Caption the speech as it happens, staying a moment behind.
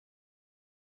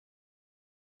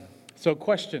So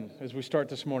question as we start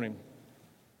this morning.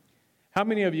 How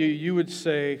many of you would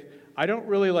say, I don't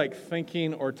really like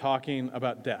thinking or talking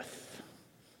about death?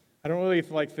 I don't really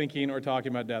like thinking or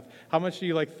talking about death. How much do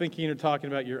you like thinking or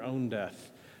talking about your own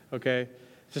death? Okay?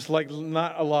 Just like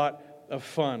not a lot of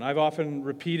fun. I've often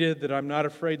repeated that I'm not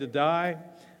afraid to die.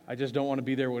 I just don't want to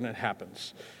be there when it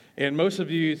happens. And most of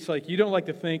you, it's like you don't like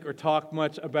to think or talk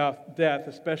much about death,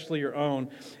 especially your own.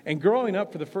 And growing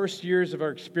up for the first years of our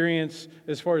experience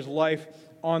as far as life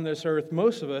on this earth,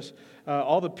 most of us,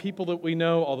 all the people that we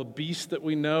know, all the beasts that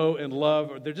we know and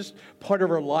love, they're just part of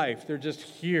our life. They're just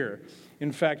here.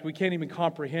 In fact, we can't even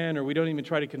comprehend or we don't even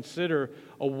try to consider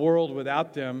a world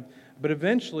without them. But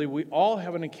eventually, we all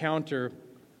have an encounter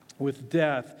with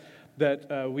death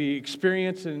that we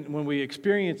experience, and when we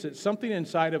experience it, something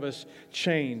inside of us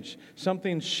changes,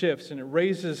 something shifts, and it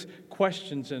raises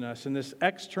questions in us, and this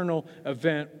external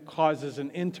event causes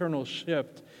an internal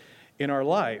shift in our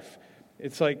life.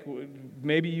 It's like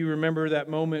maybe you remember that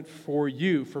moment for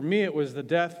you. For me, it was the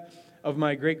death of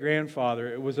my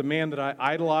great-grandfather. It was a man that I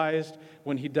idolized.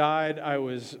 When he died, I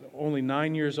was only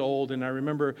 9 years old, and I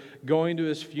remember going to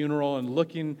his funeral and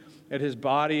looking at his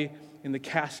body in the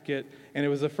casket, and it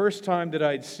was the first time that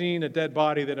I'd seen a dead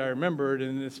body that I remembered,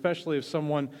 and especially of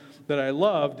someone that I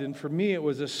loved, and for me it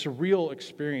was a surreal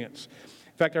experience.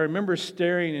 In fact, I remember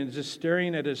staring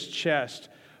at his chest,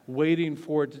 waiting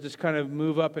for it to just kind of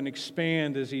move up and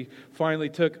expand as he finally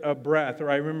took a breath. Or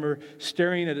I remember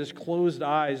staring at his closed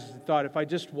eyes and thought, if I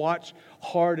just watch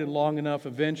hard and long enough,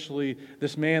 eventually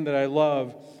this man that I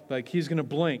love, like he's going to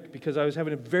blink, because I was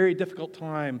having a very difficult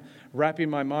time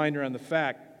wrapping my mind around the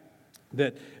fact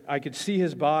that I could see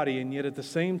his body, and yet at the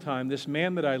same time, this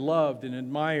man that I loved and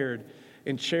admired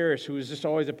and cherished, who was just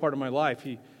always a part of my life,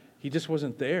 he just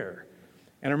wasn't there.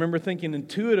 And I remember thinking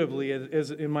intuitively,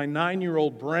 as in my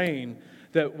 9-year-old brain,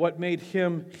 that what made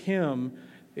him,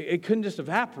 it couldn't just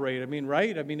evaporate. I mean,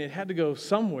 right? I mean, it had to go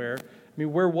somewhere. I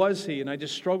mean, where was he? And I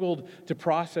just struggled to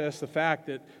process the fact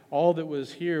that all that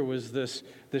was here was this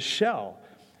shell.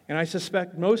 And I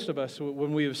suspect most of us,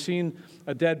 when we have seen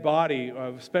a dead body,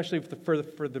 especially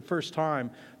for the first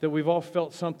time, that we've all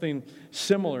felt something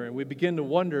similar. And we begin to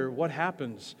wonder, what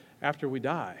happens after we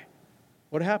die?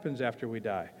 What happens after we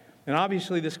die? And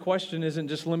obviously, this question isn't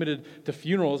just limited to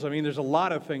funerals. I mean, there's a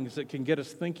lot of things that can get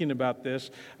us thinking about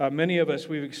this. Many of us,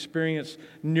 we've experienced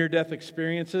near-death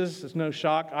experiences. It's no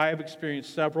shock. I have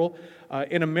experienced several.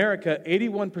 In America,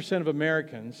 81% of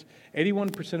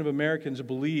Americans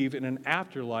believe in an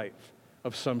afterlife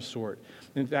of some sort.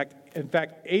 In fact,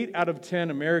 8 out of 10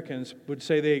 Americans would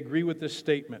say they agree with this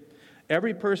statement.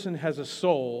 Every person has a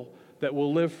soul that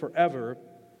will live forever,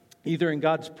 either in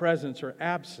God's presence or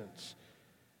absence.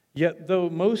 Yet, though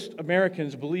most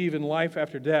Americans believe in life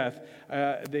after death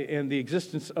and the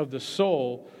existence of the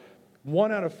soul, 1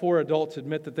 out of 4 adults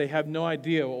admit that they have no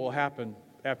idea what will happen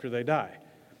after they die.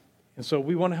 And so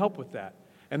we want to help with that.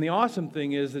 And the awesome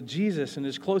thing is that Jesus and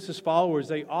his closest followers,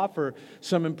 they offer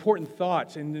some important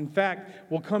thoughts. And in fact,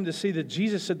 we'll come to see that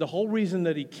Jesus said the whole reason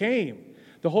he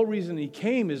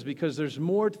came is because there's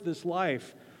more to this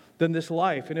life than this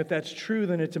life. And if that's true,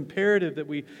 then it's imperative that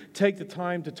we take the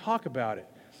time to talk about it.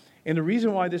 And the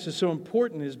reason why this is so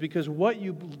important is because what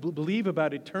you believe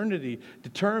about eternity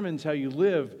determines how you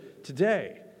live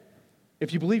today.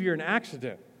 If you believe you're an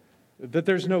accident, that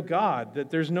there's no God, that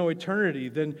there's no eternity,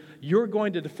 then you're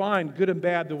going to define good and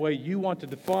bad the way you want to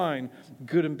define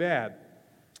good and bad.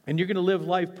 And you're going to live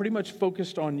life pretty much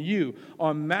focused on you,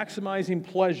 on maximizing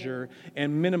pleasure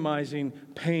and minimizing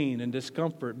pain and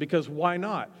discomfort. Because why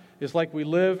not? It's like we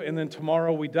live and then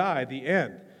tomorrow we die, the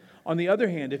end. On the other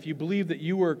hand, if you believe that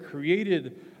you were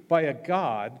created by a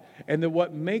God and that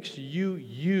what makes you,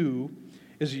 you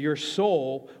is your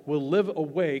soul will live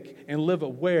awake and live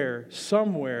aware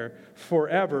somewhere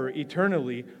forever,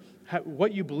 eternally,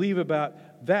 what you believe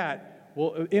about that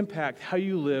will impact how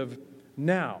you live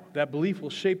now. That belief will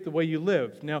shape the way you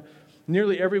live. Now,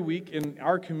 nearly every week in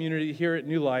our community here at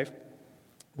New Life,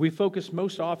 we focus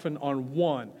most often on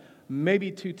one,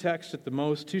 maybe 2 texts at the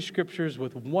most, 2 scriptures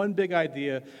with one big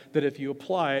idea that if you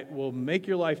apply it will make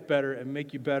your life better and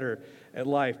make you better at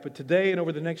life. But today and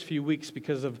over the next few weeks,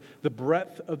 because of the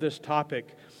breadth of this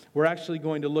topic, we're actually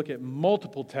going to look at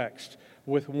multiple texts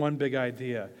with one big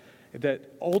idea.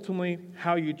 That ultimately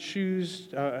how you choose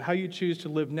to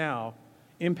live now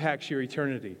impacts your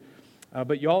eternity.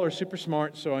 But y'all are super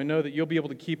smart, so I know that you'll be able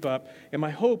to keep up. And my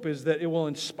hope is that it will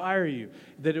inspire you,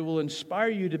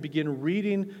 to begin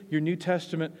reading your New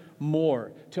Testament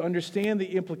more, to understand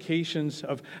the implications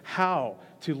of how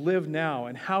to live now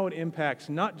and how it impacts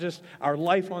not just our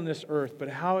life on this earth, but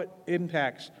how it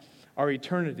impacts our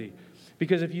eternity.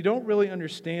 Because if you don't really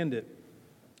understand it,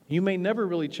 you may never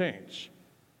really change.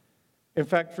 In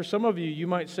fact, for some of you, you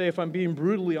might say, if I'm being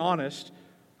brutally honest,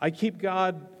 I keep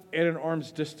God at an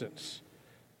arm's distance.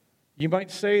 You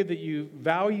might say that you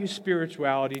value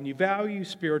spirituality and you value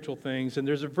spiritual things, and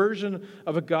there's a version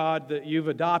of a God that you've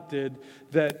adopted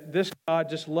that this God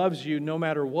just loves you no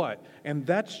matter what. And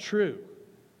that's true.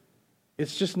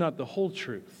 It's just not the whole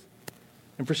truth.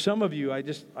 And for some of you,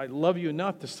 I love you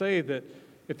enough to say that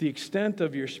if the extent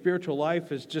of your spiritual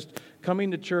life is just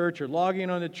coming to church or logging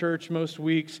on to church most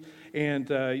weeks, and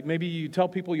maybe you tell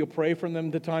people you'll pray for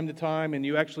them to time, and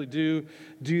you actually do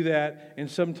that,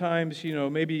 and sometimes,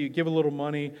 maybe you give a little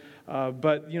money,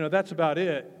 but, that's about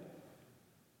it.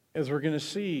 As we're going to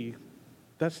see,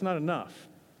 that's not enough.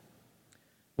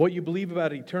 What you believe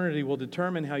about eternity will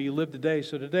determine how you live today.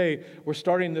 So today, we're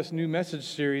starting this new message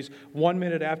series, 1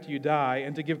 minute after you die.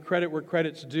 And to give credit where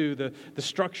credit's due, the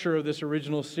structure of this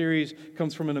original series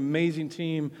comes from an amazing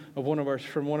team from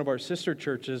one of our sister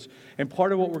churches. And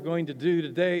part of what we're going to do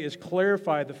today is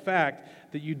clarify the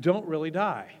fact that you don't really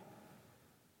die.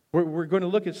 We're going to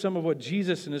look at some of what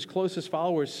Jesus and his closest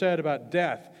followers said about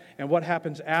death and what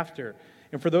happens after.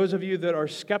 And for those of you that are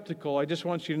skeptical, I just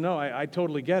want you to know I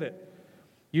totally get it.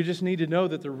 You just need to know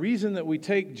that the reason that we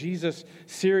take Jesus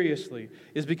seriously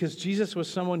is because Jesus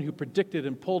was someone who predicted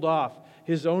and pulled off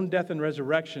his own death and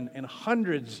resurrection, and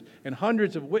hundreds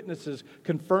of witnesses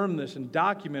confirmed this and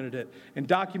documented it, and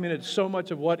documented so much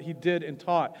of what he did and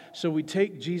taught. So we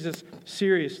take Jesus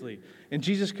seriously. And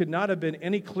Jesus could not have been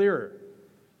any clearer.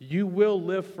 You will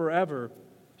live forever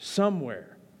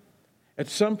somewhere. At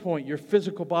some point, your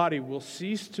physical body will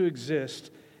cease to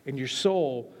exist, and your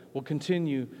soul will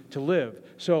continue to live.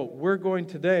 So we're going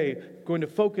to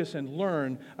focus and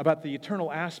learn about the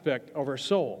eternal aspect of our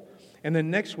soul. And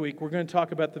then next week, we're going to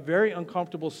talk about the very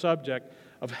uncomfortable subject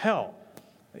of hell.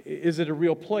 Is it a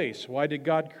real place? Why did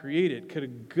God create it? Could a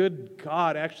good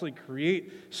God actually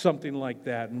create something like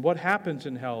that? And what happens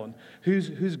in hell? And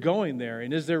who's going there?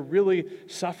 And is there really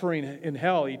suffering in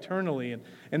hell eternally?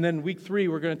 And then week 3,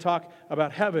 we're going to talk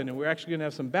about heaven. And we're actually going to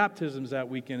have some baptisms that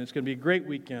weekend. It's going to be a great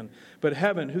weekend. But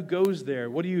heaven, who goes there?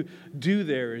 What do you do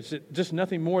there? Is it just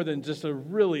nothing more than just a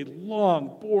really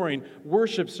long, boring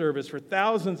worship service for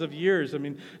thousands of years? I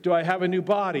mean, do I have a new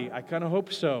body? I kind of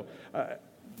hope so.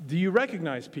 Do you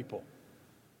recognize people?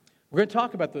 We're going to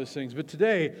talk about those things, but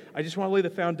today I just want to lay the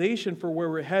foundation for where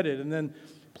we're headed, and then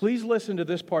please listen to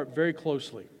this part very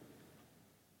closely.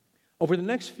 Over the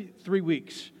next 3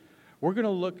 weeks, we're going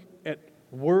to look at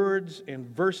words and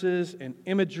verses and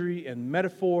imagery and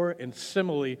metaphor and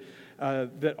simile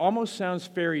that almost sounds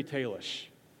fairy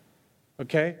tale-ish,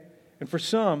 okay? And for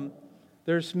some,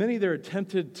 there's many that are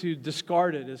tempted to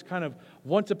discard it as kind of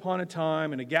once upon a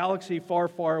time in a galaxy far,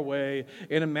 far away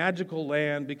in a magical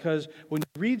land, because when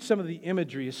you read some of the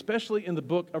imagery, especially in the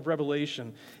book of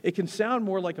Revelation, it can sound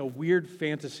more like a weird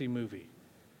fantasy movie.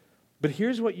 But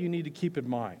here's what you need to keep in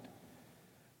mind.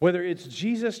 Whether it's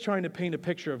Jesus trying to paint a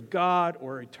picture of God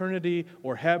or eternity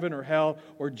or heaven or hell,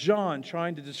 or John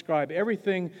trying to describe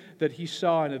everything that he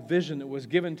saw in a vision that was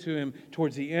given to him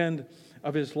towards the end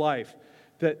of his life,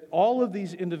 that all of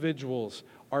these individuals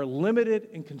are limited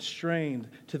and constrained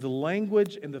to the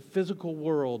language and the physical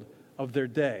world of their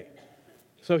day.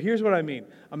 So here's what I mean.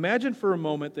 Imagine for a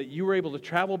moment that you were able to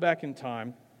travel back in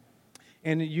time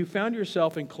and you found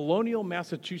yourself in colonial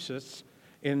Massachusetts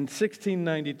in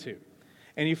 1692.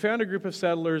 And you found a group of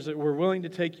settlers that were willing to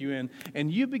take you in,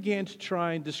 and you began to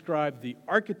try and describe the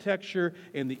architecture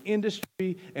and the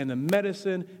industry and the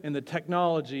medicine and the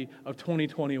technology of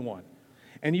 2021.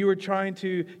 And you tried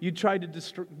to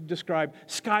describe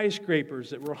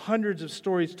skyscrapers that were hundreds of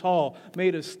stories tall,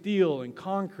 made of steel and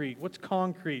concrete. What's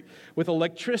concrete? With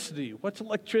electricity. What's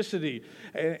electricity?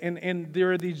 And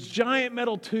there are these giant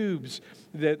metal tubes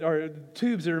that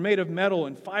are made of metal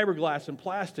and fiberglass and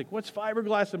plastic. What's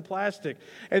fiberglass and plastic?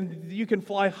 And you can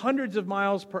fly hundreds of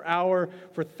miles per hour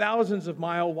for thousands of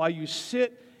miles while you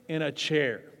sit in a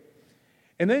chair.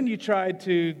 And then you tried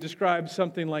to describe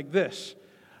something like this.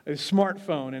 A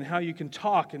smartphone, and how you can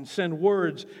talk and send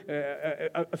words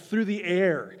through the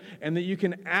air, and that you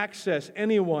can access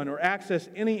anyone or access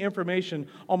any information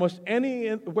almost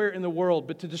anywhere in the world.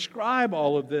 But to describe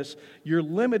all of this, you're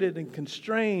limited and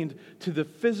constrained to the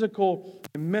physical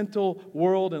and mental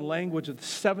world and language of the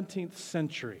 17th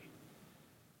century.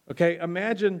 Okay,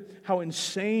 imagine how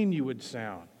insane you would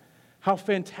sound How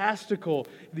fantastical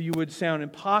you would sound,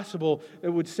 impossible it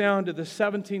would sound to the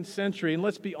 17th century. And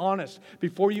let's be honest,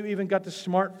 before you even got the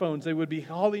smartphones, they would be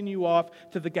hauling you off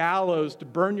to the gallows to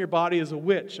burn your body as a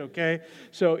witch, okay?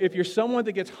 So if you're someone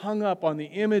that gets hung up on the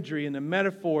imagery and the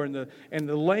metaphor and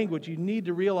the language, you need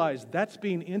to realize that's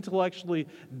being intellectually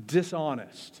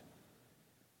dishonest.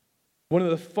 One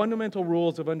of the fundamental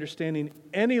rules of understanding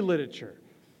any literature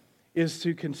is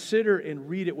to consider and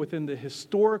read it within the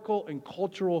historical and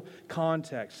cultural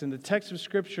context. And the text of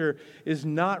Scripture is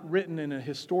not written in a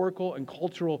historical and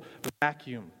cultural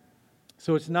vacuum.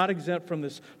 So it's not exempt from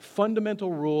this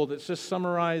fundamental rule that's just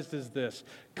summarized as this: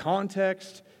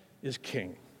 context is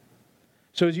king.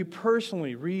 So as you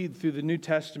personally read through the New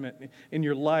Testament in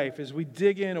your life, as we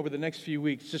dig in over the next few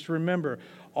weeks, just remember,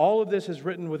 all of this is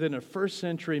written within a first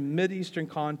century Mideastern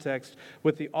context,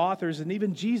 with the authors and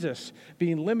even Jesus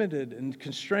being limited and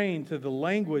constrained to the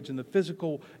language and the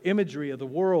physical imagery of the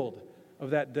world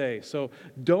of that day. So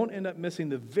don't end up missing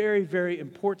the very, very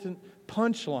important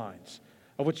punchlines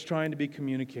of what's trying to be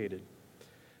communicated.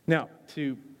 Now,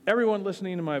 to everyone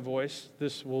listening to my voice,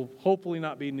 this will hopefully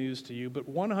not be news to you,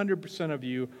 but 100% of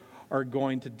you are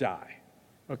going to die,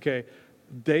 okay?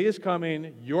 Day is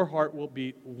coming, your heart will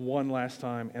beat one last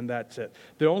time, and that's it.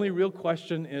 The only real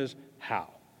question is how.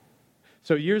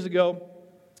 So years ago,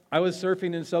 I was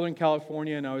surfing in Southern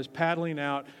California, and I was paddling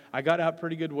out. I got out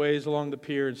pretty good ways along the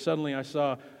pier, and suddenly I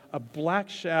saw a black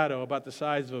shadow about the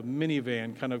size of a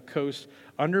minivan kind of coast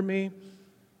under me.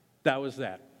 That was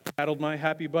that. Paddled my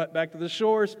happy butt back to the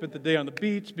shore, spent the day on the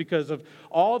beach. Because of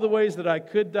all the ways that I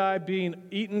could die, being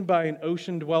eaten by an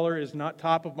ocean dweller is not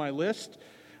top of my list.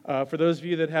 For those of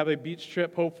you that have a beach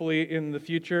trip, hopefully in the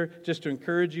future, just to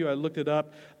encourage you, I looked it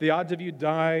up. The odds of you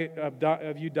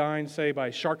dying, say,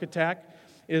 by shark attack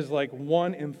is like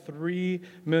 1 in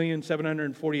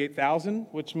 3,748,000,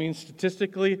 which means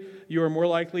statistically you are more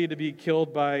likely to be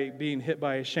killed by being hit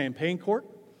by a champagne cork,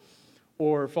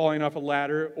 or falling off a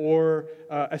ladder, or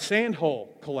a sand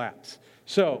hole collapse.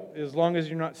 So, as long as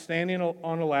you're not standing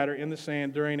on a ladder in the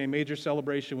sand during a major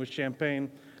celebration with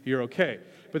champagne, you're okay.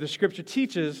 But the Scripture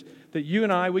teaches that you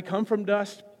and I, we come from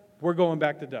dust, we're going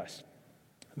back to dust.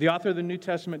 The author of the New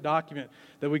Testament document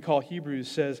that we call Hebrews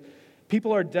says,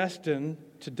 people are destined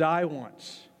to die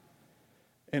once,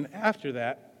 and after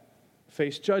that,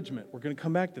 face judgment. We're going to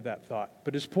come back to that thought.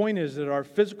 But his point is that our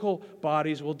physical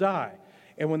bodies will die.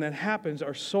 And when that happens,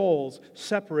 our souls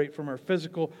separate from our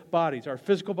physical bodies. Our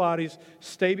physical bodies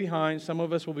stay behind. Some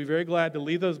of us will be very glad to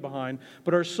leave those behind.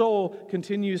 But our soul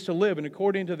continues to live. And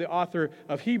according to the author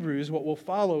of Hebrews, what will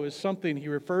follow is something he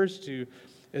refers to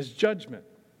as judgment.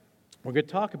 We're going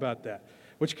to talk about that,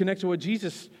 which connects to what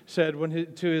Jesus said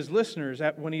to his listeners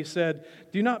when he said,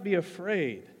 "Do not be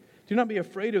afraid. Do not be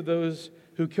afraid of those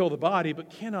who kill the body, but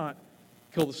cannot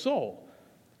kill the soul.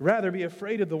 Rather, be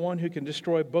afraid of the one who can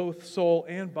destroy both soul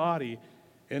and body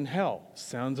in hell."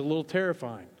 Sounds a little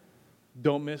terrifying.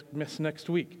 Don't miss next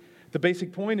week. The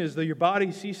basic point is that your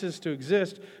body ceases to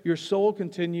exist, your soul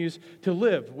continues to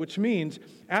live, which means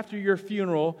after your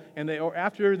funeral or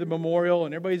after the memorial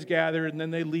and everybody's gathered and then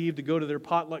they leave to go to their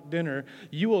potluck dinner,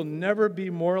 you will never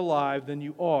be more alive than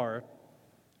you are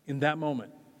in that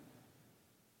moment.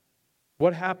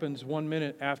 What happens 1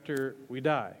 minute after we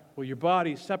die? Well, your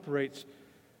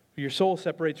soul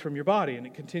separates from your body and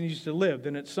it continues to live.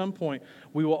 Then at some point,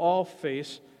 we will all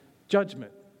face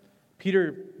judgment.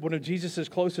 Peter, one of Jesus'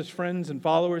 closest friends and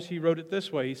followers, he wrote it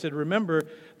this way. He said, "Remember,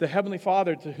 the Heavenly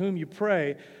Father to whom you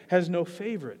pray has no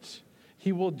favorites.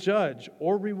 He will judge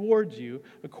or reward you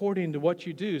according to what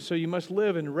you do. So you must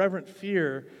live in reverent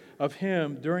fear of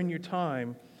Him during your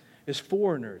time as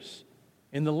foreigners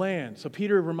in the land." So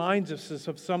Peter reminds us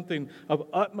of something of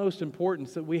utmost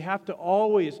importance that we have to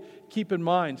always keep in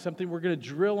mind, something we're going to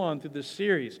drill on through this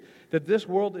series, that this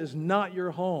world is not your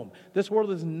home. This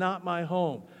world is not my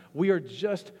home. We are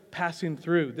just passing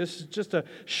through. This is just a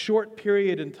short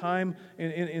period in time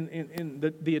in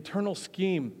the eternal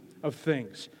scheme of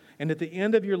things. And at the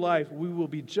end of your life, we will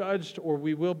be judged or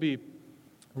we will be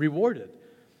rewarded.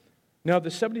 Now,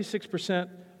 the 76%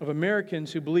 of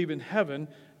Americans who believe in heaven,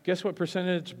 guess what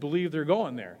percentage believe they're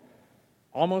going there?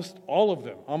 Almost all of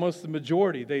them, almost the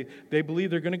majority. They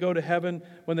believe they're going to go to heaven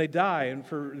when they die. And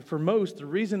for most, the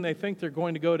reason they think they're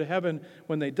going to go to heaven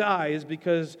when they die is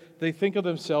because they think of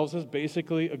themselves as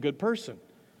basically a good person.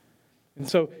 And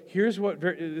so here's what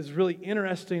is really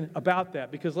interesting about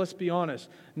that, because let's be honest,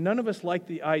 none of us like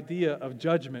the idea of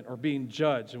judgment or being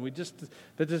judged. And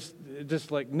they're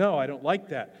just like, no, I don't like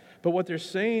that. But what they're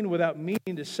saying without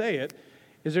meaning to say it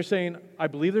is they're saying, I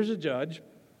believe there's a judge,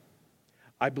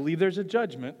 I believe there's a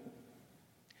judgment,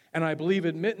 And I believe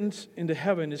admittance into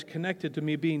heaven is connected to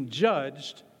me being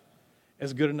judged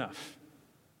as good enough.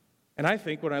 And I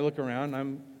think when I look around,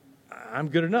 I'm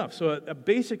good enough. So at a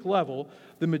basic level,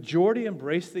 the majority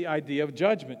embrace the idea of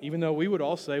judgment, even though we would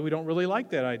all say we don't really like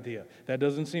that idea. That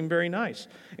doesn't seem very nice.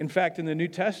 In fact, in the New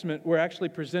Testament, we're actually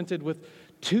presented with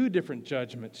two different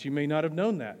judgments. You may not have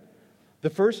known that. The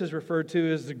first is referred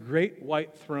to as the Great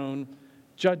White Throne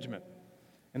Judgment.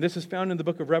 And this is found in the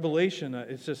book of Revelation.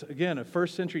 It's just, again, a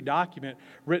first century document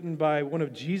written by one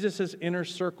of Jesus' inner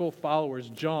circle followers,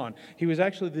 John. He was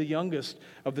actually the youngest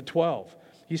of the 12.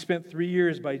 He spent 3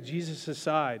 years by Jesus'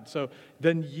 side. So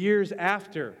then years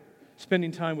after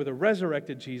spending time with a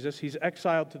resurrected Jesus, he's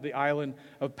exiled to the island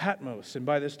of Patmos. And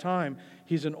by this time,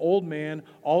 he's an old man.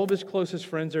 All of his closest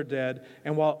friends are dead.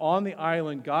 And while on the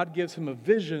island, God gives him a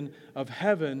vision of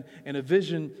heaven and a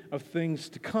vision of things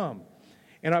to come.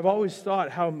 And I've always thought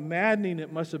how maddening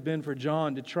it must have been for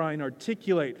John to try and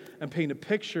articulate and paint a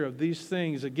picture of these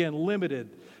things, again,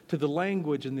 limited to the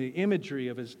language and the imagery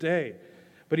of his day.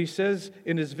 But he says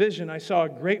in his vision, I saw a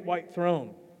great white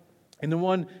throne, and the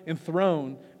one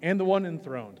enthroned and the one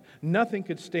enthroned. Nothing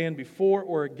could stand before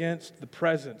or against the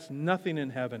presence, nothing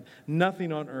in heaven,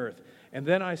 nothing on earth. And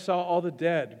then I saw all the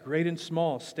dead, great and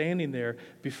small, standing there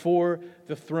before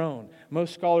the throne.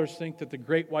 Most scholars think that the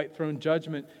great white throne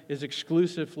judgment is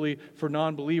exclusively for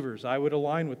non-believers. I would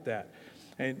align with that.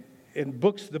 And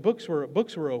the books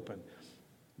were open.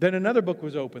 Then another book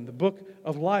was opened, the book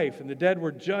of life, and the dead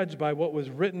were judged by what was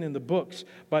written in the books,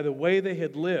 by the way they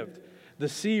had lived. The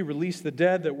sea released the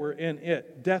dead that were in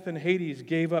it. Death and Hades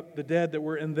gave up the dead that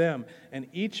were in them. And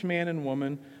each man and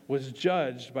woman was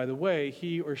judged by the way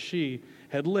he or she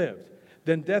had lived.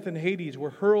 Then death and Hades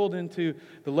were hurled into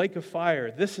the lake of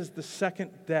fire. This is the second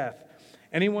death.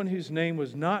 Anyone whose name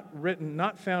was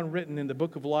not found written in the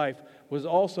book of life was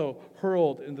also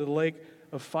hurled into the lake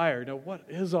of fire. Now, what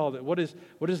is all that? What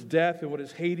is death and what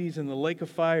is Hades and the lake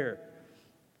of fire?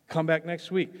 Come back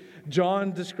next week.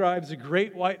 John describes the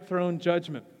great white throne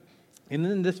judgment. And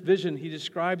in this vision, he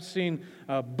describes seeing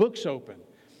books open.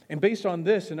 And based on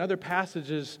this and other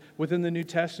passages within the New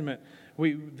Testament,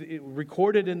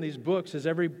 recorded in these books is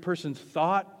every person's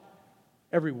thought,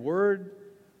 every word,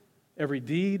 every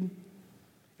deed.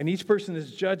 And each person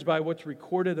is judged by what's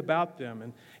recorded about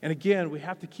them. And again, we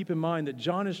have to keep in mind that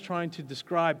John is trying to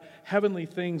describe heavenly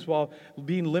things while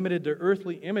being limited to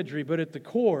earthly imagery. But at the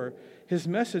core, his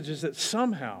message is that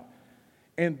somehow,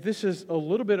 and this is a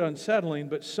little bit unsettling,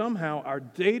 but somehow our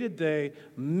day-to-day,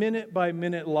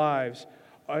 minute-by-minute lives,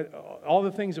 all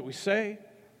the things that we say,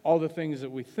 all the things that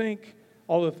we think,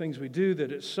 all the things we do,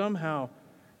 that it's somehow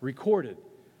recorded.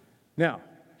 Now,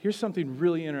 here's something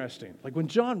really interesting. Like when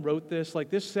John wrote this, like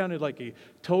this sounded like a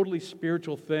totally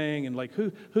spiritual thing, and like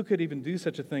who could even do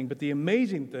such a thing? But the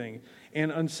amazing thing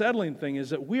and unsettling thing is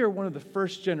that we are one of the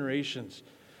first generations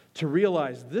to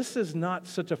realize this is not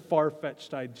such a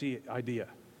far-fetched idea.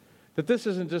 That this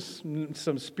isn't just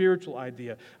some spiritual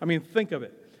idea. I mean, think of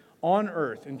it. On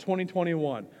earth in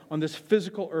 2021, on this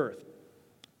physical earth,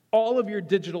 all of your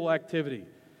digital activity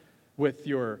with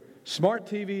your smart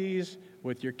TVs,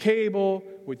 with your cable,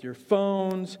 with your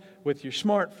phones, with your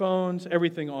smartphones,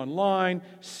 everything online,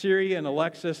 Siri and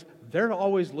Alexa, they're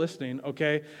always listening,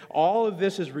 okay? All of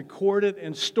this is recorded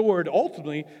and stored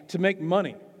ultimately to make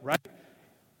money, right?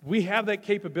 We have that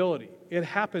capability. It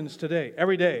happens today,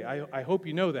 every day. I hope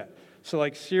you know that. So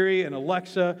like Siri and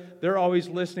Alexa, they're always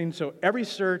listening. So every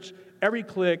search, every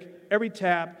click, every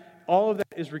tap, all of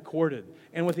that is recorded.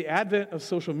 And with the advent of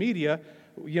social media,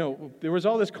 there was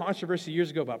all this controversy years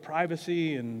ago about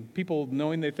privacy and people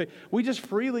knowing they think. We just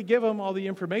freely give them all the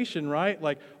information, right?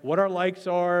 Like what our likes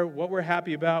are, what we're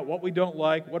happy about, what we don't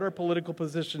like, what our political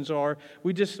positions are.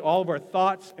 All of our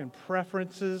thoughts and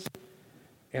preferences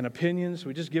and opinions,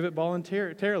 we just give it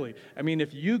voluntarily. I mean,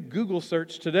 if you Google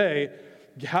search today,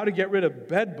 how to get rid of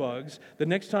bed bugs, the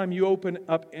next time you open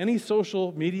up any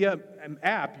social media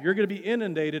app, you're going to be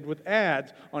inundated with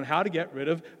ads on how to get rid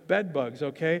of bed bugs,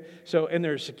 okay? So, and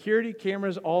there's security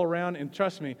cameras all around, and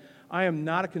trust me, I am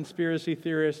not a conspiracy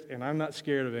theorist, and I'm not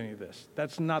scared of any of this.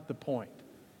 That's not the point.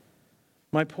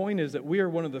 My point is that we are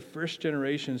one of the first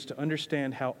generations to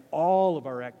understand how all of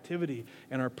our activity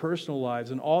and our personal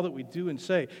lives and all that we do and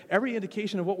say, every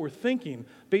indication of what we're thinking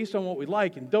based on what we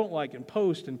like and don't like and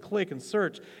post and click and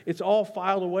search, it's all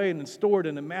filed away and stored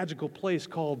in a magical place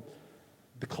called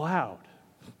the cloud.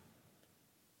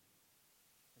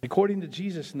 According to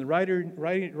Jesus and the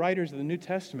writers of the New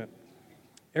Testament,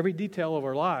 every detail of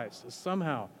our lives is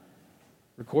somehow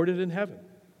recorded in heaven.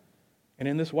 And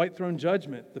in this white throne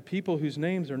judgment, the people whose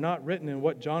names are not written in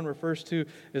what John refers to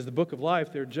as the book of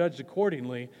life, they're judged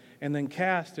accordingly and then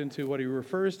cast into what he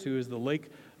refers to as the lake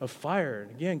of fire. And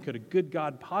again, could a good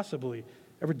God possibly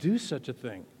ever do such a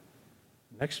thing?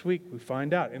 Next week, we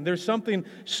find out. And there's something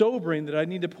sobering that I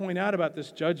need to point out about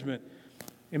this judgment.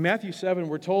 In Matthew 7,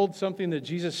 we're told something that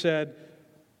Jesus said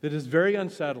that is very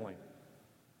unsettling.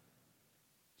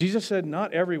 Jesus said,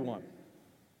 not everyone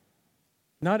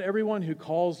who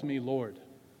calls me Lord,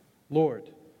 Lord,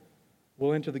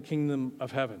 will enter the kingdom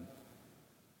of heaven,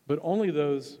 but only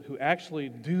those who actually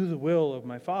do the will of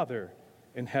my Father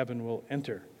in heaven will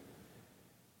enter.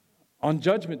 On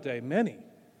Judgment Day, many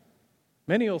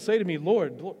will say to me,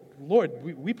 Lord, Lord,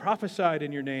 we prophesied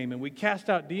in your name, and we cast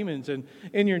out demons, and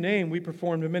in your name we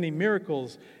performed many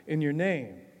miracles in your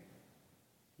name.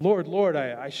 Lord, Lord,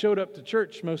 I showed up to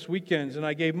church most weekends, and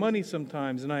I gave money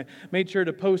sometimes, and I made sure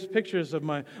to post pictures of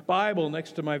my Bible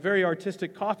next to my very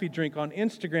artistic coffee drink on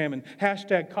Instagram and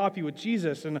hashtag coffee with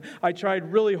Jesus, and I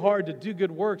tried really hard to do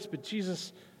good works, but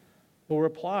Jesus will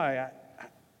reply,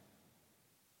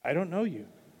 I don't know you.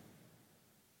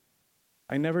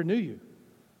 I never knew you.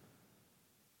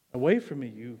 Away from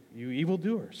me, you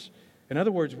evildoers. In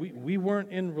other words, we weren't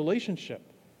in relationship.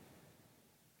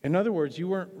 In other words, you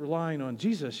weren't relying on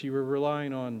Jesus, you were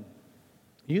relying on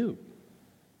you.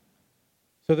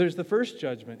 So there's the first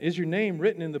judgment. Is your name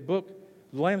written in the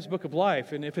Lamb's Book of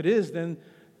Life? And if it is, then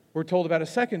we're told about a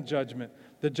second judgment.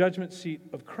 The judgment seat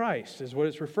of Christ is what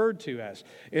it's referred to as.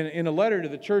 In a letter to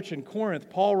the church in Corinth,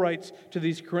 Paul writes to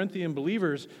these Corinthian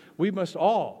believers, we must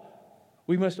all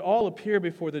appear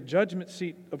before the judgment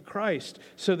seat of Christ,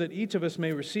 so that each of us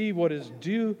may receive what is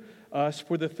due us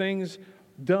for the things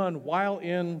done while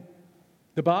in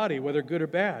the body, whether good or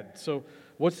bad. So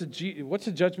what's the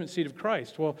judgment seat of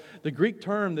Christ? Well, the Greek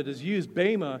term that is used,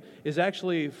 bema, is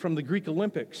actually from the Greek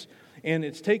Olympics. And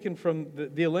it's taken from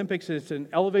the Olympics. It's an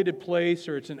elevated place,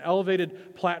 or it's an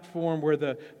elevated platform where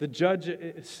the judge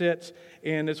sits,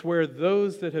 and it's where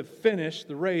those that have finished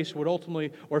the race would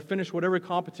ultimately, or finish whatever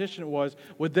competition it was,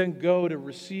 would then go to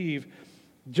receive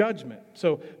judgment.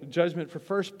 So judgment for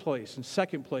first place and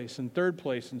second place and third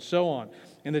place and so on.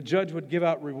 And the judge would give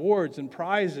out rewards and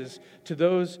prizes to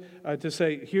those to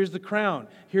say, here's the crown,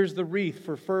 here's the wreath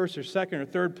for first or second or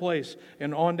third place,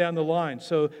 and on down the line.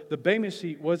 So the Bema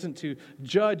seat wasn't to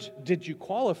judge, did you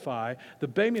qualify? The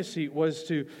Bema seat was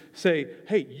to say,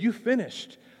 hey, you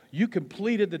finished. You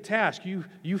completed the task. You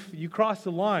crossed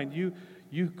the line.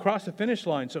 You crossed the finish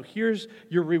line. So here's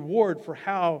your reward for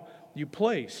how you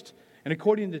placed. And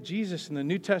according to Jesus and the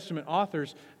New Testament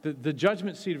authors, the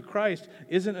judgment seat of Christ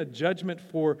isn't a judgment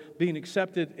for being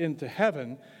accepted into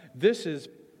heaven. This is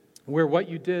where what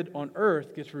you did on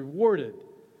earth gets rewarded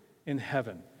in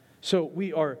heaven. So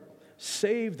we are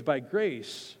saved by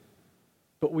grace,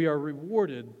 but we are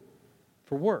rewarded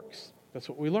for works. That's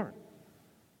what we learn.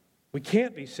 We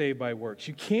can't be saved by works.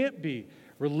 You can't be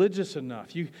religious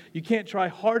enough. You can't try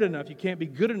hard enough. You can't be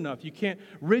good enough. You can't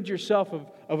rid yourself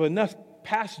of enough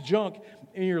past junk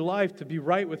in your life to be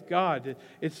right with God.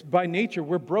 It's by nature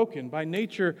we're broken. By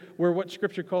nature we're what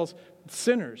Scripture calls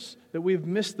sinners, that we've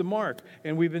missed the mark,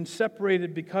 and we've been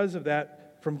separated because of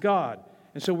that from God.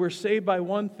 And so we're saved by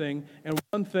one thing and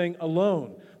one thing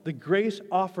alone, the grace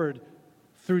offered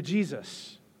through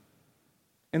Jesus.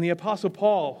 And the Apostle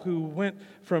Paul, who went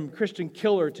from Christian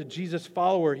killer to Jesus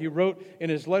follower, he wrote in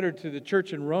his letter to the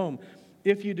church in Rome,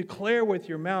 if you declare with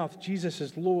your mouth Jesus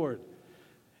is Lord,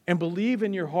 and believe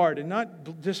in your heart, and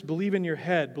not just believe in your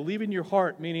head, believe in your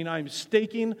heart, meaning I'm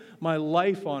staking my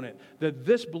life on it, that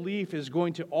this belief is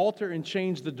going to alter and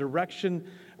change the direction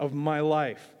of my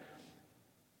life,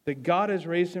 that God has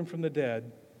raised him from the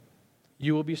dead,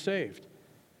 you will be saved.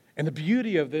 And the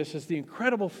beauty of this is the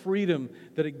incredible freedom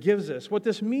that it gives us. What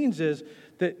this means is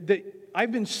that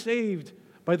I've been saved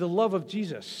by the love of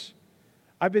Jesus.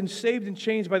 I've been saved and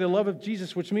changed by the love of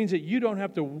Jesus, which means that you don't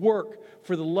have to work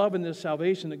for the love and the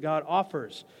salvation that God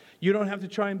offers. You don't have to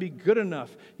try and be good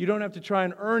enough. You don't have to try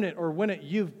and earn it or win it.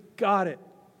 You've got it.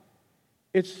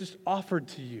 It's just offered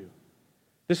to you.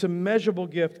 This immeasurable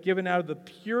gift given out of the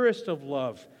purest of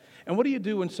love. And what do you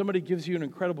do when somebody gives you an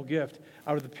incredible gift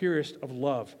out of the purest of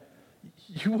love?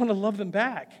 You want to love them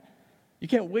back. You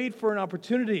can't wait for an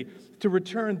opportunity to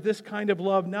return this kind of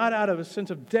love, not out of a sense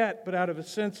of debt, but out of a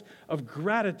sense of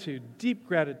gratitude, deep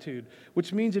gratitude,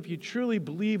 which means if you truly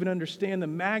believe and understand the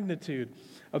magnitude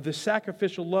of the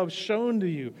sacrificial love shown to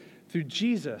you through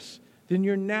Jesus, then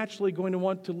you're naturally going to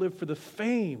want to live for the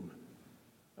fame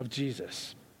of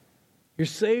Jesus. You're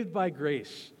saved by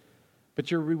grace, but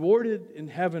you're rewarded in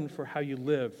heaven for how you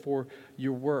live, for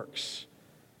your works.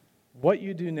 What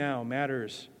you do now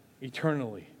matters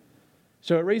eternally.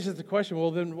 So it raises the question,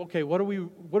 well then, okay, what are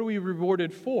we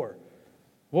rewarded for?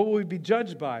 What will we be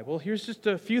judged by? Well, here's just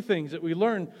a few things that we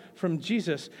learn from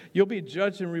Jesus. You'll be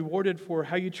judged and rewarded for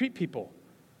how you treat people,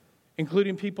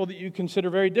 including people that you consider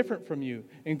very different from you,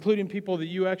 including people that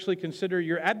you actually consider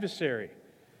your adversary.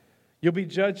 You'll be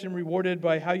judged and rewarded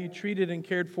by how you treated and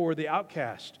cared for the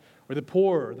outcast, or the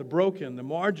poor, or the broken, the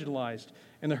marginalized,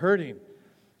 and the hurting.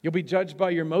 You'll be judged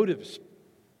by your motives,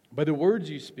 by the words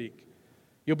you speak.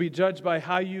 You'll be judged by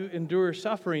how you endure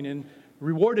suffering and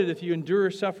rewarded if you endure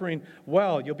suffering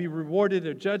well. You'll be rewarded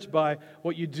or judged by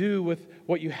what you do with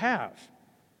what you have.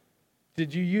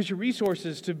 Did you use your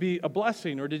resources to be a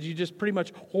blessing, or did you just pretty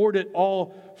much hoard it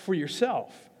all for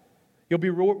yourself? You'll be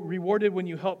rewarded when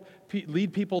you help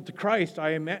lead people to Christ.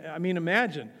 I mean,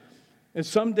 imagine, at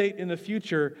some date in the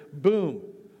future, boom,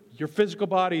 your physical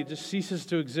body just ceases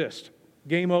to exist.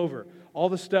 Game over. All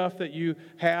the stuff that you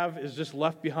have is just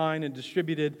left behind and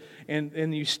distributed,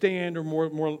 and you stand, or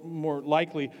more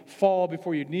likely fall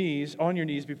before your knees, on your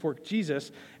knees before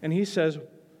Jesus, and He says,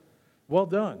 "Well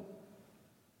done.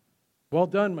 Well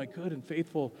done, my good and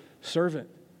faithful servant."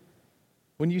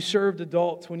 When you served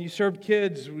adults, when you served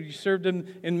kids, when you served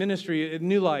in ministry, in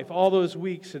New Life, all those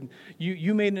weeks, and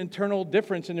you made an internal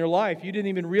difference in their life. You didn't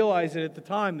even realize it at the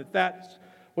time that that's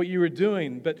what you were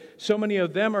doing. But so many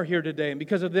of them are here today, and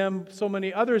because of them, so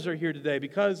many others are here today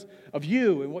because of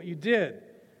you and what you did.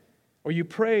 Or you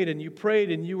prayed and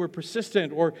you were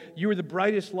persistent, or you were the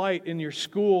brightest light in your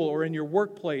school or in your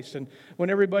workplace. And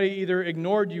when everybody either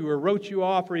ignored you or wrote you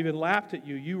off or even laughed at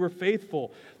you, you were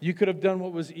faithful. You could have done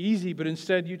what was easy, but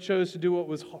instead you chose to do what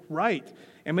was right.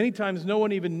 And many times no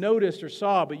one even noticed or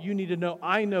saw, but you need to know,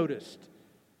 I noticed.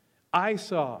 I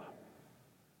saw.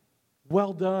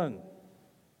 Well done.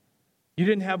 You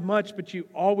didn't have much, but you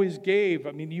always gave.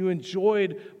 I mean, you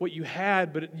enjoyed what you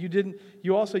had, but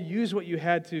you also used what you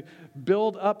had to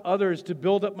build up others, to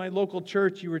build up my local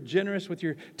church. You were generous with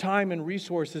your time and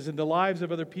resources in the lives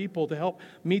of other people to help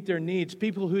meet their needs,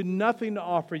 people who had nothing to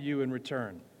offer you in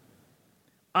return.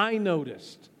 I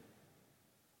noticed.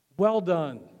 Well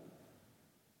done.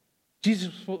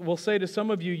 Jesus will say to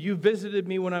some of you, you visited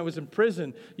me when I was in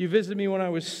prison. You visited me when I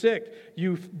was sick.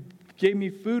 You gave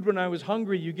me food when I was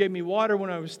hungry. You gave me water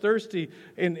when I was thirsty,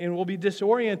 and will be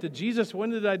disoriented. Jesus, when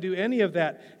did I do any of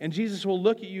that? And Jesus will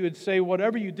look at you and say,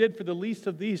 whatever you did for the least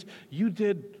of these, you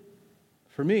did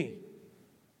for me.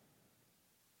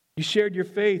 You shared your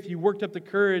faith. You worked up the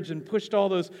courage and pushed all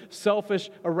those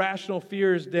selfish, irrational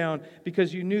fears down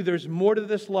because you knew there's more to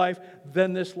this life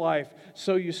than this life.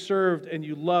 So you served and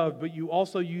you loved, but you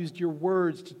also used your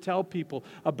words to tell people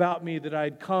about me, that I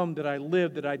had come, that I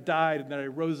lived, that I died, and that I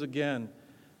rose again,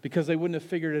 because they wouldn't have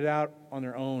figured it out on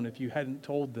their own if you hadn't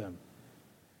told them.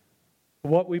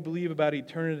 What we believe about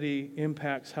eternity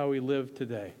impacts how we live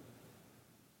today.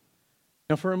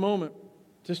 Now, for a moment,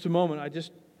 just a moment, I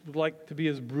just would like to be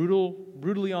as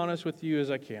brutally honest with you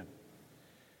as I can.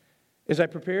 As I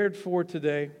prepared for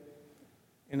today,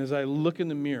 and as I look in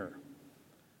the mirror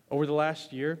over the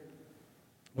last year,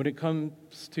 when it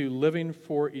comes to living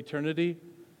for eternity,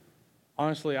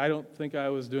 honestly, I don't think I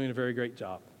was doing a very great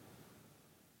job.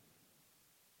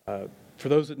 For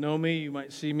those that know me, you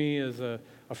might see me as a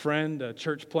friend, a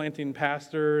church planting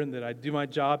pastor, and that I do my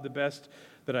job the best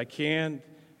that I can,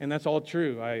 and that's all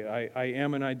true. I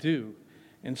am and I do.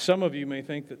 And some of you may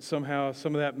think that somehow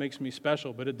some of that makes me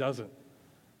special, but it doesn't.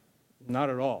 Not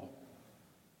at all.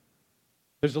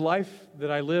 There's a life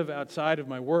that I live outside of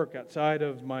my work, outside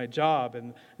of my job.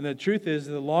 And the truth is,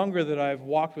 the longer that I've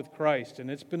walked with Christ,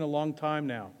 and it's been a long time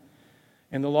now,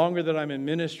 and the longer that I'm in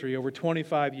ministry, over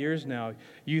 25 years now,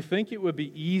 you think it would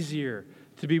be easier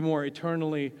to be more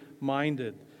eternally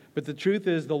minded. But the truth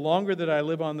is, the longer that I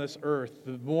live on this earth,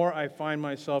 the more I find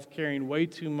myself caring way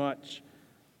too much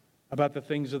about the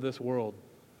things of this world,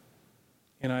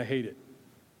 and I hate it.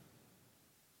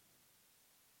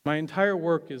 My entire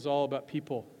work is all about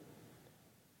people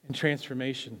and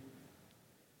transformation.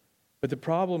 But the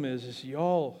problem is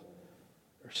y'all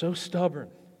are so stubborn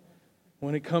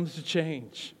when it comes to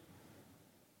change,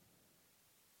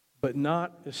 but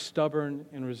not as stubborn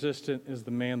and resistant as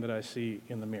the man that I see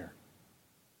in the mirror.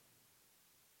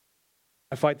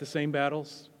 I fight the same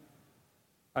battles.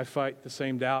 I fight the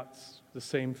same doubts, the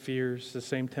same fears, the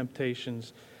same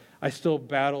temptations. I still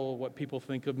battle what people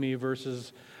think of me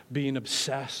versus being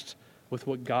obsessed with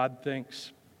what God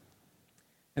thinks.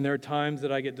 And there are times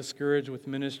that I get discouraged with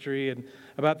ministry, and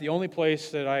about the only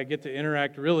place that I get to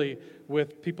interact really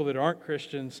with people that aren't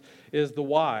Christians is the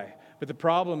why. But the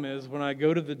problem is when I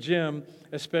go to the gym,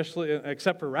 especially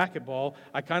except for racquetball,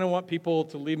 I kind of want people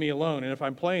to leave me alone. And if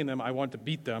I'm playing them, I want to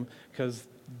beat them because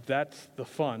that's the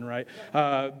fun, right?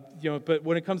 But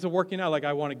when it comes to working out, like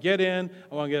I want to get in,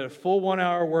 I want to get a full 1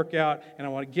 hour workout, and I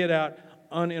want to get out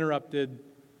uninterrupted.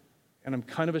 And I'm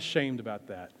kind of ashamed about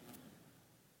that.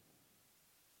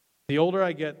 The older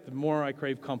I get, the more I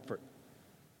crave comfort.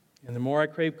 And the more I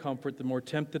crave comfort, the more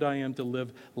tempted I am to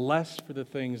live less for the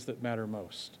things that matter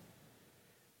most.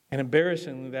 And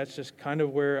embarrassingly, that's just kind of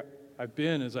where I've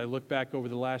been as I look back over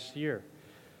the last year.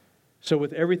 So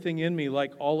with everything in me,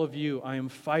 like all of you, I am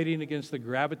fighting against the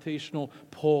gravitational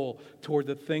pull toward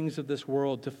the things of this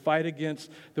world, to fight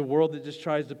against the world that just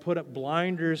tries to put up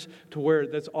blinders to where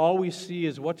that's all we see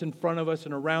is what's in front of us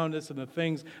and around us and the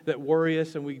things that worry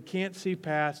us, and we can't see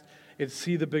past and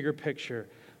see the bigger picture.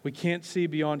 We can't see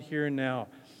beyond here and now.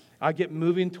 I get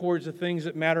moving towards the things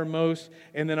that matter most,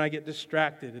 and then I get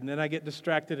distracted, and then I get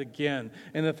distracted again.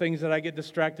 And the things that I get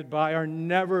distracted by are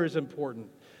never as important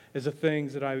as the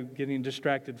things that I'm getting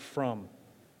distracted from.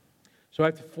 So I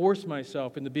have to force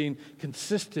myself into being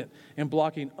consistent and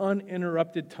blocking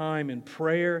uninterrupted time in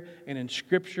prayer and in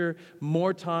Scripture,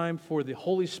 more time for the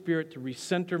Holy Spirit to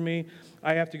recenter me.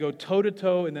 I have to go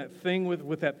toe-to-toe in that thing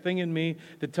with that thing in me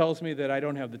that tells me that I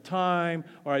don't have the time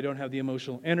or I don't have the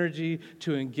emotional energy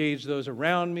to engage those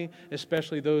around me,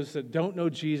 especially those that don't know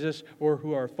Jesus or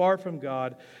who are far from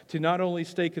God, to not only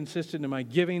stay consistent in my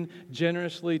giving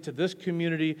generously to this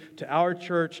community, to our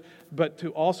church, but to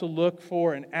also look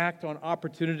for and act on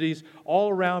opportunities all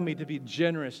around me to be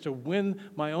generous, to win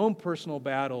my own personal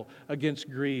battle against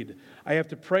greed. I have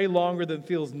to pray longer than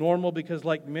feels normal because,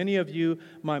 like many of you,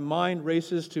 my mind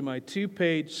races to my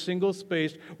 2-page,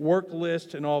 single-spaced work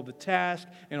list and all the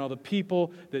tasks and all the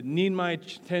people that need my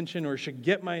attention or should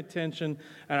get my attention,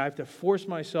 and I have to force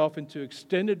myself into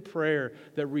extended prayer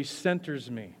that recenters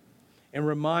me and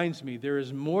reminds me there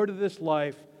is more to this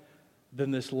life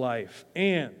than this life.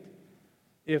 And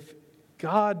if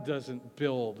God doesn't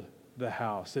build the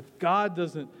house, if God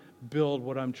doesn't build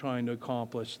what I'm trying to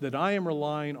accomplish, that I am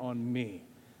relying on me,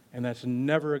 and that's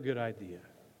never a good idea.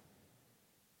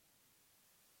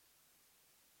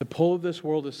 The pull of this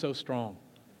world is so strong,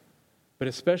 but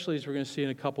especially as we're going to see in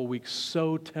a couple weeks,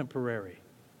 so temporary.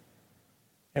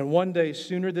 And one day,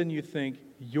 sooner than you think,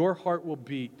 your heart will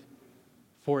beat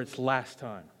for its last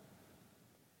time.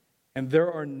 And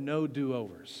there are no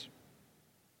do-overs.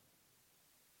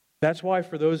 That's why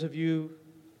for those of you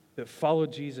that follow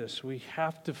Jesus, we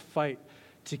have to fight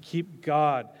to keep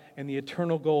God and the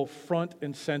eternal goal front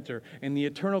and center. And the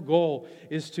eternal goal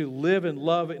is to live and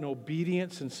love in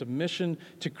obedience and submission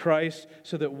to Christ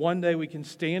so that one day we can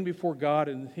stand before God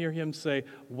and hear Him say,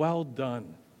 "Well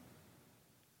done.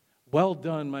 Well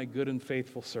done, my good and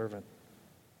faithful servant."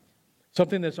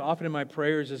 Something that's often in my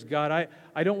prayers is, God,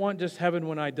 I don't want just heaven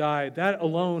when I die. That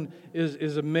alone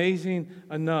is amazing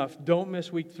enough. Don't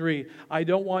miss week 3. I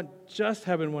don't want just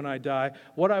heaven when I die.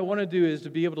 What I want to do is to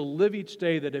be able to live each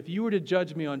day that if you were to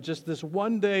judge me on just this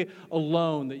one day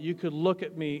alone, that you could look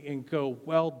at me and go,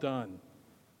 "Well done,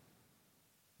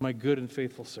 my good and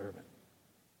faithful servant."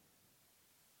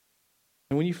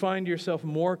 And when you find yourself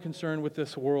more concerned with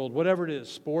this world, whatever it is,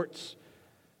 sports,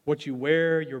 what you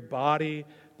wear, your body,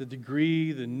 the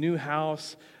degree, the new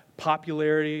house,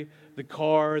 popularity, the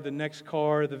car, the next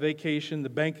car, the vacation, the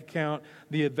bank account,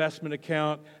 the investment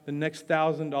account, the next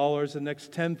 $1,000, the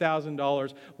next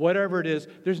 $10,000, whatever it is,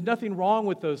 there's nothing wrong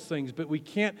with those things, but we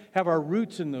can't have our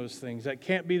roots in those things. That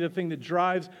can't be the thing that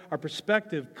drives our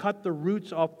perspective. Cut the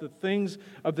roots off the things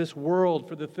of this world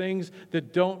for the things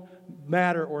that don't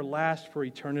matter or last for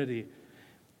eternity.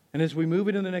 And as we move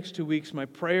into the next 2 weeks, my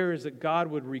prayer is that God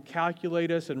would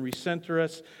recalculate us and recenter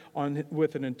us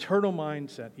with an eternal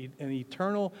mindset, an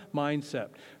eternal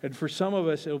mindset. And for some of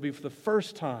us, it'll be for the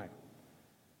first time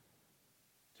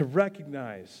to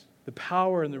recognize the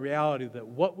power and the reality that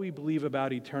what we believe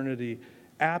about eternity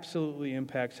absolutely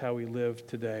impacts how we live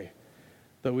today.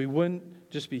 That we wouldn't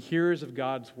just be hearers of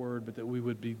God's word, but that we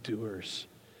would be doers.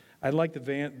 I'd like the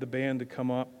band to come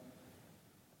up,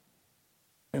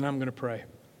 and I'm going to pray.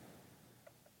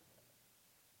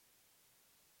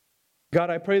 God,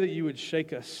 I pray that you would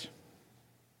shake us,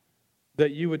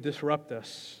 that you would disrupt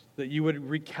us, that you would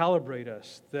recalibrate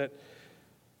us, that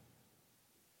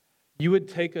you would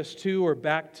take us to or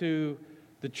back to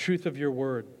the truth of your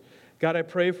word. God, I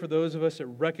pray for those of us that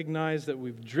recognize that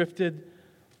we've drifted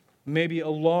maybe a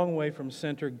long way from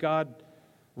center. God,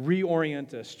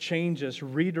 reorient us, change us,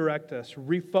 redirect us,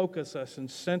 refocus us,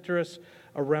 and center us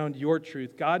around your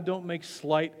truth. God, don't make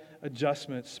slight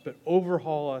adjustments, but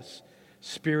overhaul us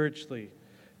spiritually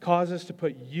Cause us to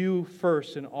put you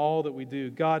first in all that we do.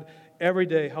 God, every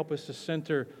day help us to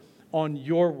center on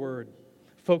your word.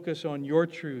 Focus on your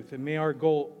truth. And may our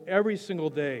goal every single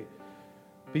day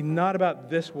be not about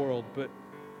this world, but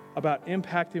about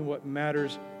impacting what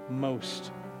matters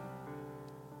most.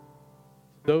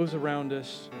 Those around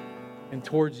us and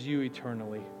towards you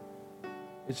eternally.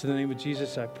 It's in the name of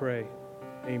Jesus I pray.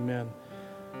 Amen.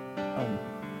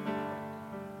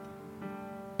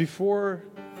 Before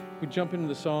we jump into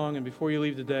the song and before you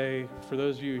leave today, for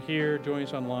those of you here, join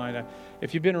us online.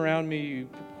 If you've been around me, you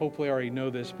hopefully already know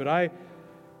this, but I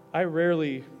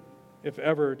rarely, if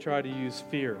ever, try to use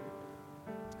fear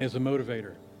as a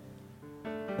motivator.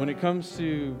 When it comes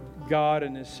to God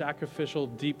and His sacrificial,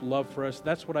 deep love for us,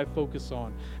 that's what I focus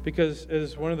on. Because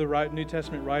as one of the New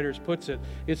Testament writers puts it,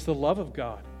 it's the love of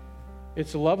God.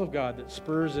 It's the love of God that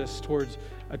spurs us towards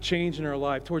a change in our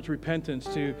life, towards repentance,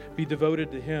 to be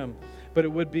devoted to Him. But it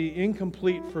would be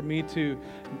incomplete for me to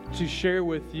share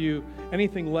with you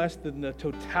anything less than the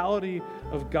totality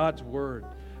of God's Word.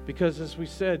 Because as we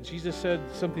said, Jesus said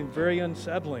something very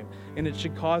unsettling, and it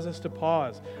should cause us to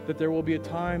pause, that there will be a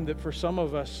time that for some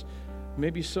of us,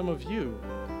 maybe some of you,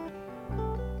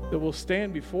 that will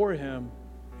stand before Him,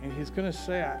 and He's going to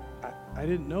say, I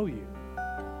didn't know you.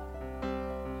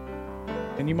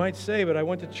 And you might say, but I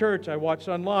went to church, I watched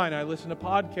online, I listened to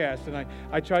podcasts, and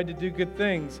I tried to do good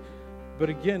things. But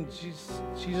again,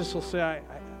 Jesus will say,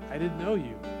 I didn't know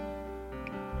you.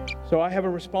 So I have a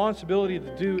responsibility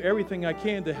to do everything I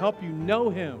can to help you know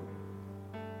Him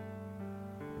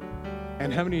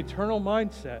and have an eternal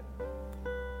mindset.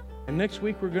 And next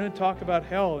week we're going to talk about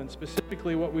hell, and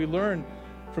specifically what we learn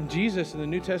from Jesus and the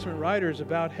New Testament writers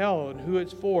about hell and who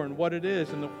it's for and what it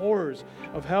is and the horrors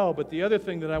of hell. But the other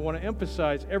thing that I want to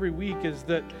emphasize every week is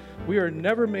that we are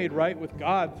never made right with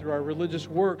God through our religious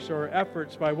works or our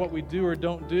efforts by what we do or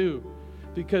don't do.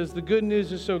 Because the good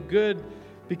news is so good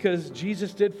because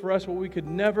Jesus did for us what we could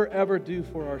never ever do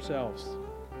for ourselves.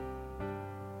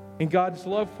 In God's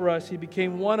love for us, He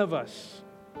became one of us.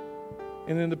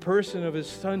 And in the person of His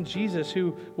Son, Jesus,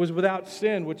 who was without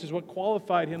sin, which is what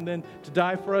qualified Him then to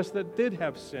die for us that did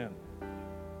have sin.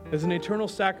 As an eternal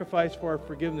sacrifice for our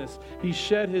forgiveness, He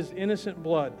shed His innocent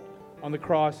blood on the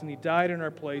cross, and He died in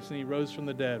our place, and He rose from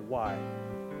the dead. Why?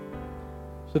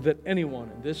 So that anyone,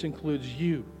 and this includes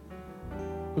you,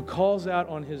 who calls out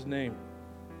on His name,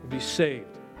 will be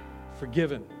saved,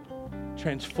 forgiven,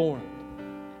 transformed.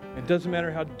 It doesn't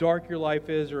matter how dark your life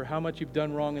is or how much you've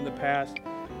done wrong in the past.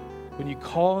 When you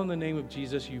call on the name of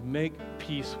Jesus, you make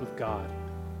peace with God.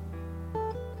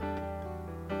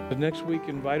 But next week,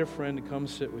 invite a friend to come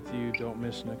sit with you. Don't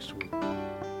miss next week.